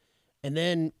run, and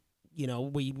then,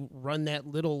 we run that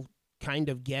little kind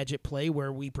of gadget play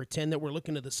where we pretend that we're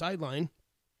looking to the sideline,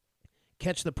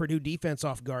 catch the Purdue defense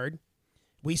off guard.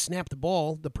 We snap the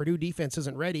ball, the Purdue defense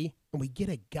isn't ready, and we get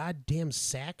a goddamn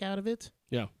sack out of it?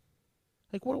 Yeah.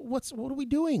 Like, what are we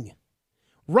doing?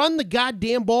 Run the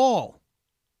goddamn ball.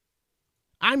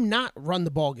 I'm not run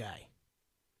the ball guy.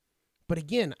 But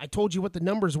again, I told you what the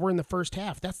numbers were in the first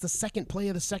half. That's the second play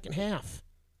of the second half.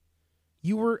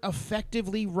 You were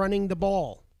effectively running the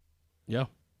ball. Yeah.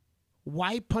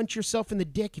 Why punch yourself in the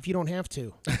dick if you don't have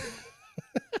to?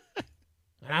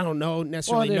 I don't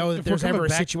necessarily know that there's ever a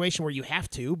situation where you have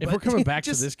to. But if we're coming back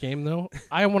to this game, though,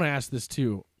 I want to ask this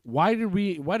too. Why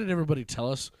did everybody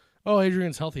tell us, oh,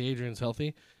 Adrian's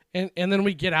healthy, and then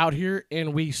we get out here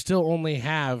and we still only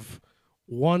have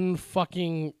one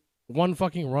fucking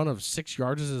run of 6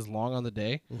 yards as long on the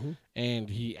day, and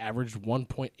he averaged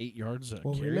 1.8 yards a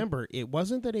carry? Remember, it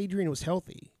wasn't that Adrian was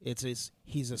healthy.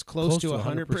 He's as close to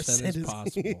 100% as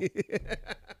possible.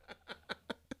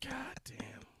 God damn.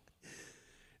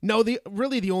 No, the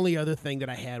only other thing that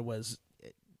I had was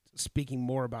speaking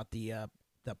more about the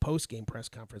post-game press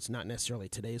conference, not necessarily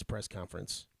today's press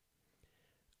conference.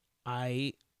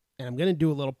 And I'm going to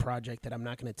do a little project that I'm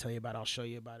not going to tell you about. I'll show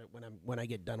you about it when I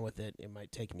get done with it. It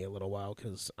might take me a little while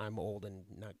because I'm old and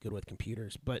not good with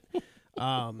computers. But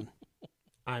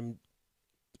I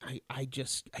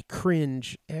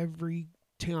cringe every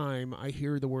time I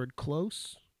hear the word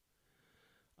close.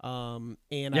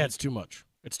 It's too much.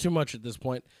 It's too much at this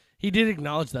point. He did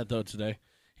acknowledge that though today.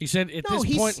 He said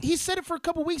this point he said it for a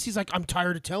couple weeks. He's like, I'm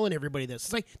tired of telling everybody this.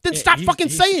 It's like, then stop fucking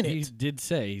saying it. He did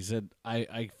say, he said,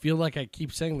 I feel like I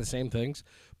keep saying the same things.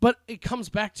 But it comes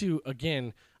back to,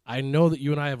 again, I know that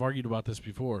you and I have argued about this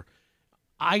before.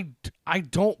 I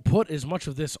don't put as much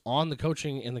of this on the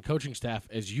coaching and the coaching staff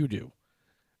as you do.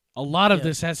 A lot of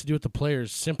this has to do with the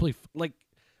players. Simply,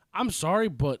 I'm sorry,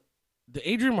 but the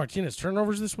Adrian Martinez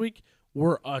turnovers this week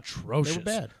were atrocious.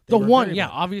 They were bad.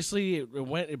 Obviously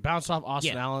it bounced off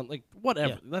Austin Allen.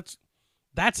 Whatever. Yeah.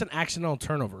 That's an accidental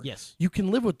turnover. Yes. You can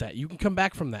live with that. You can come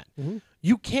back from that. Mm-hmm.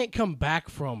 You can't come back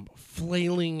from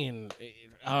flailing and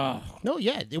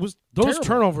it was those terrible.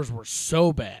 turnovers were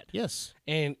so bad. Yes.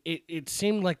 And it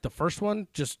seemed like the first one,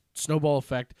 just snowball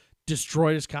effect,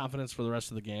 destroyed his confidence for the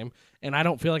rest of the game. And I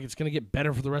don't feel like it's going to get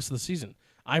better for the rest of the season.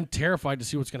 I'm terrified to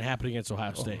see what's going to happen against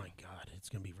Ohio State. Oh, my God. It's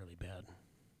going to be really bad.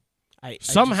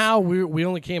 We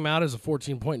only came out as a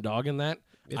 14-point dog in that.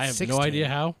 I have 16. No idea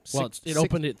how. Well, it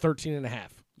opened at 13.5.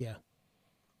 Yeah.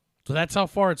 So that's how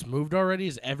far it's moved already,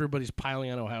 is everybody's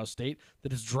piling on Ohio State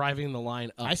that is driving the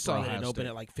line up. I saw that it open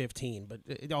at 15, but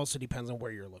it also depends on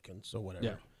where you're looking, so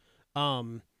whatever. Yeah.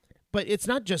 But it's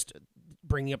not just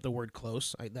bringing up the word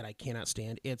close that I cannot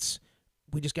stand. It's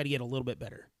we just got to get a little bit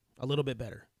better. A little bit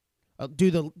better. Do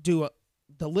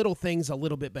the little things a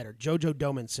little bit better. JoJo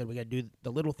Doman said we got to do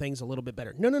the little things a little bit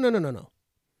better. No.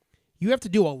 You have to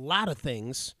do a lot of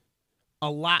things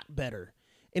a lot better.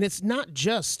 And it's not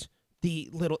just the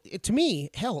little... to me,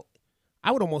 hell,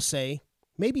 I would almost say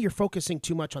maybe you're focusing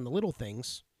too much on the little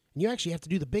things, and you actually have to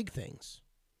do the big things.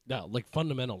 Yeah, like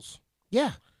fundamentals.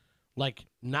 Yeah. Like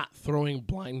not throwing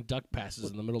blind duck passes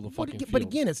in the middle of the fucking field. But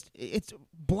again, it's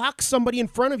block somebody in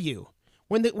front of you.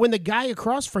 When the guy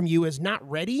across from you is not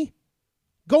ready...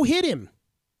 Go hit him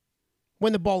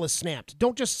when the ball is snapped.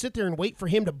 Don't just sit there and wait for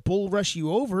him to bull rush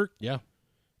you over. Yeah.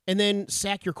 And then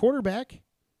sack your quarterback.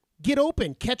 Get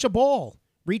open. Catch a ball.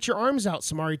 Reach your arms out,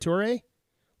 Samari Toure.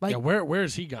 Where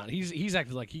has he gone? He's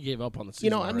acted like he gave up on the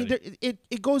season. already.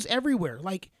 It goes everywhere.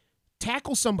 Like,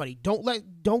 tackle somebody.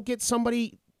 Don't get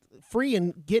somebody free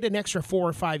and get an extra 4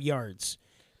 or 5 yards.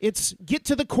 It's get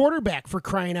to the quarterback, for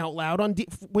crying out loud,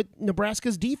 with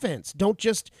Nebraska's defense. Don't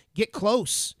just get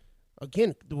close.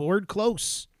 Again, the word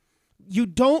close. You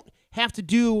don't have to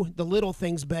do the little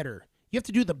things better. You have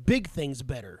to do the big things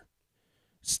better.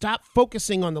 Stop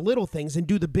focusing on the little things and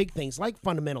do the big things, like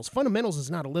fundamentals. Fundamentals is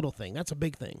not a little thing. That's a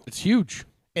big thing. It's huge.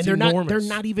 And it's they're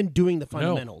not even doing the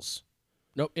fundamentals.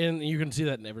 Nope, and you can see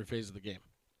that in every phase of the game.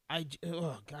 And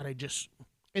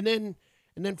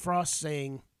then Frost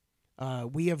saying,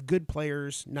 we have good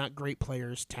players, not great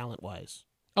players, talent-wise.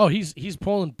 Oh, he's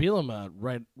pulling Bielema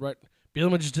right.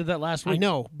 Bielema just did that last week. I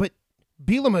know, but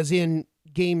Bielema's in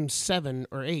game 7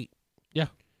 or 8. Yeah.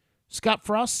 Scott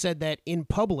Frost said that in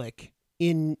public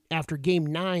after game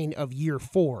 9 of year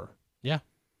 4. Yeah.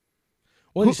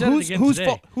 Well, he said it again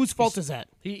today. Whose fault is that?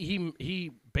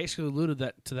 He basically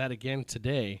alluded to that again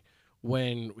today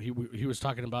when he was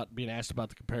talking about being asked about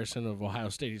the comparison of Ohio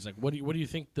State. He's like, what do you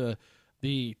think the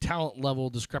talent level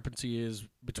discrepancy is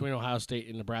between Ohio State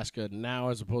and Nebraska now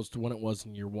as opposed to when it was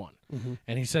in year 1? Mm-hmm.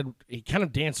 And he said he kind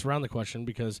of danced around the question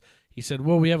because he said,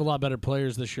 well, we have a lot better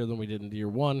players this year than we did in year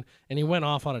 1, and he went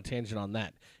off on a tangent on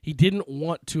that. He didn't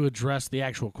want to address the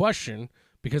actual question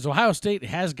because Ohio State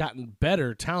has gotten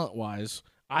better talent-wise,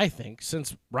 I think,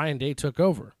 since Ryan Day took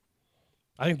over.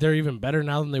 I think they're even better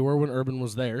now than they were when Urban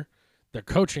was there. Their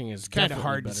coaching is kind of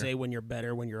hard better. To say when you're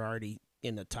better when you're already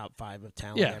in the top 5 of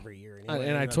talent every year. Anyway.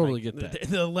 And I totally get that.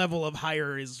 The level of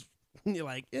higher is you're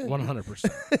like 100%.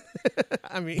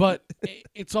 I mean, but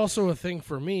it's also a thing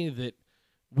for me that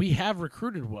we have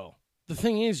recruited well. The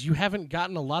thing is, you haven't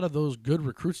gotten a lot of those good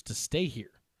recruits to stay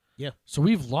here. Yeah. So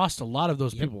we've lost a lot of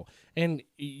those people, and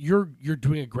you're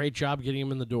doing a great job getting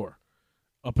them in the door.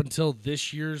 Up until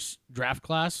this year's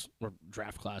this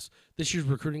year's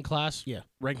recruiting class,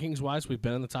 rankings-wise, we've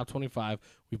been in the top 25.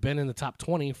 We've been in the top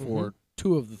 20 for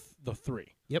 2 of the 3.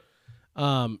 Yep.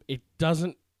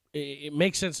 It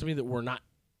makes sense to me that we're not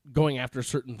going after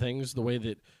certain things the way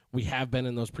that we have been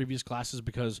in those previous classes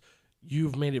because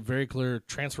you've made it very clear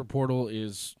transfer portal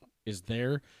is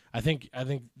there. I think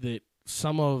that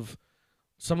some of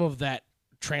that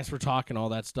transfer talk and all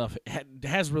that stuff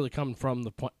has really come from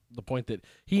the point that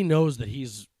he knows that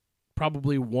he's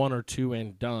probably 1 or 2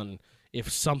 and done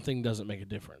if something doesn't make a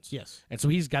difference. Yes. And so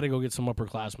he's got to go get some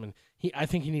upperclassmen. I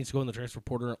think he needs to go in the transfer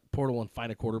portal and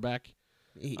find a quarterback.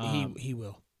 He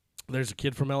will. There's a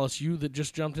kid from LSU that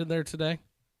just jumped in there today.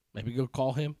 Maybe go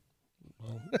call him.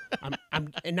 Well,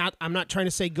 I'm not trying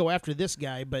to say go after this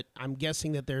guy, but I'm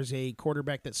guessing that there's a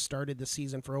quarterback that started the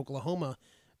season for Oklahoma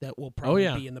that will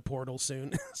probably be in the portal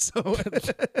soon. So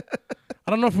I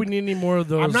don't know if we need any more of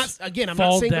those. I'm not saying down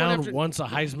going after, once a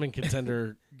Heisman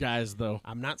contender guys, though.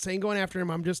 I'm not saying going after him.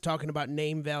 I'm just talking about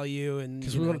name value and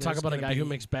because we want to talk about a guy who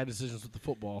makes bad decisions with the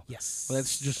football. Yes, well,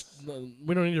 that's just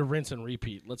we don't need to rinse and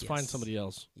repeat. Let's find somebody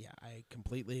else. Yeah, I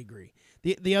completely agree.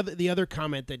 The other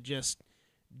comment that just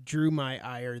drew my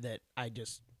ire that I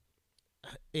just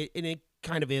it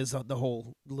kind of is the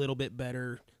whole little bit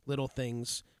better, little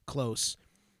things close.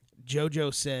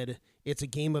 JoJo said, it's a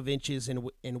game of inches, and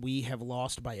we have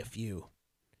lost by a few.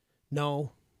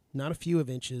 No, not a few of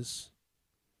inches.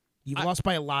 You've lost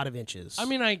by a lot of inches. I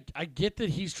mean, I get that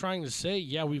he's trying to say,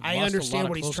 we've lost I understand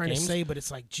what he's trying games, to say, but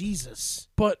it's like, Jesus.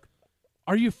 But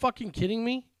are you fucking kidding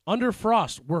me? Under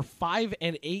Frost, we're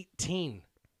 5-18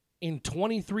 in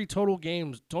 23 total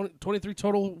games, 23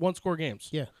 total one-score games.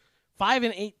 Yeah.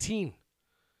 5-18.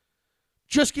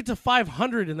 Just get to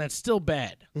 500, and that's still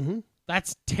bad. Mm-hmm.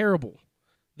 That's terrible.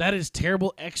 That is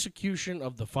terrible execution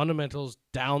of the fundamentals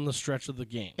down the stretch of the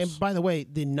games. And by the way,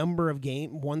 the number of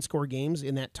one-score games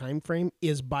in that time frame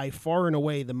is by far and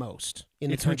away the most in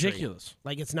the country. It's ridiculous.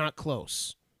 Like, it's not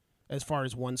close as far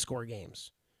as one-score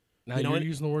games. Now you're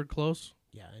using the word close?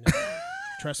 Yeah, I know.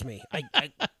 Trust me.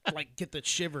 I like get the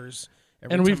shivers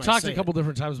every and time we've talked a couple it.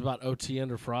 different times about OT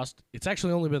under Frost. It's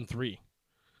actually only been 3.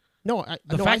 No,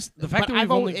 the fact that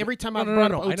we've only every time I've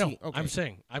brought up OT. I know. Okay. I'm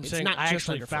saying It's I not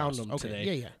actually just found Frost. them Okay.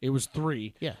 today. Yeah. It was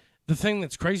 3. Yeah. The thing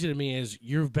that's crazy to me is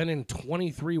you've been in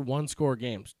 23 one-score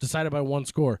games, decided by one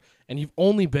score, and you've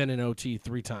only been in OT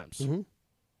 3 times. Mm-hmm.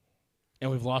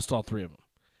 And we've lost all 3 of them.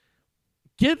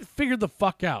 Get figured the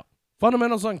fuck out.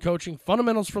 Fundamentals on coaching,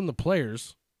 fundamentals from the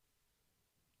players,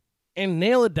 and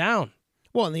nail it down.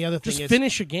 Well, and the other thing is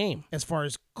finish a game. As far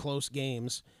as close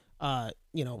games, I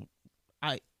know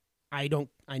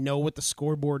what the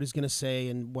scoreboard is going to say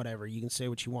and whatever. You can say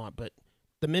what you want, but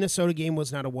the Minnesota game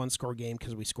was not a one-score game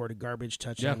because we scored a garbage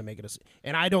touchdown to make it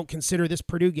and I don't consider this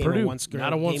Purdue game a one-score game.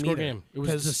 Not a one-score either, game. It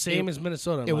was the same as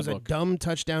Minnesota in It my was book. a dumb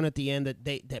touchdown at the end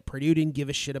that Purdue didn't give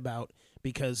a shit about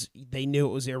because they knew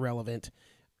it was irrelevant,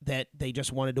 that they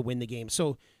just wanted to win the game.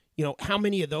 So, how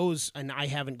many of those, and I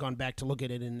haven't gone back to look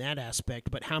at it in that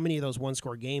aspect, but how many of those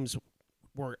one-score games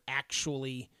were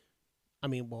actually, I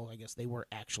guess they were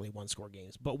actually one-score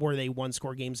games, but were they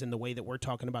one-score games in the way that we're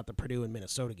talking about the Purdue and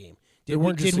Minnesota game? They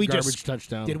weren't just a garbage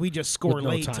touchdown. Did we just score with no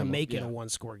late to time make it a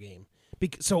one-score game?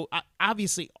 So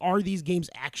obviously, are these games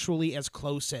actually as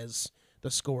close as the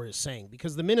score is saying?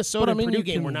 Because the Minnesota and Purdue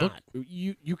game were not.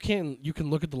 You can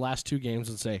look at the last two games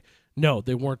and say, no,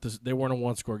 they weren't a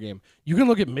one-score game. You can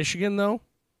look at Michigan, though.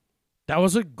 That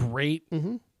was a great,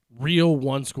 real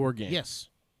one-score game. Yes.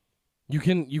 You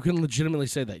can legitimately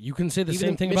say that. You can say the Even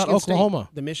same thing Michigan about Oklahoma.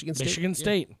 State, the Michigan State. Michigan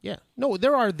State. Yeah. No,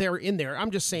 they're in there. I'm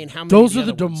just saying how many Those of are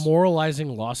the other ones.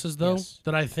 demoralizing losses, though, Yes.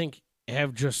 that I think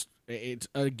have just – it's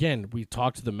again, we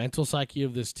talked to the mental psyche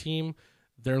of this team.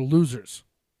 They're losers.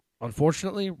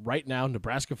 Unfortunately, right now,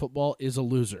 Nebraska football is a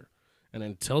loser. And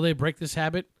until they break this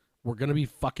habit, we're going to be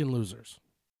fucking losers.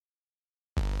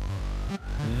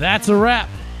 That's a wrap.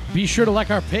 Be sure to like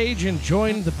our page and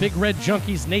join the Big Red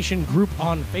Junkies Nation group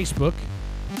on Facebook.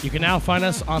 You can now find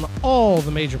us on all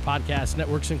the major podcast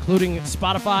networks, including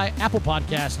Spotify, Apple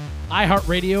Podcasts,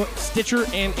 iHeartRadio, Stitcher,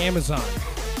 and Amazon.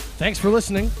 Thanks for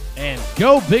listening, and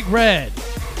go Big Red!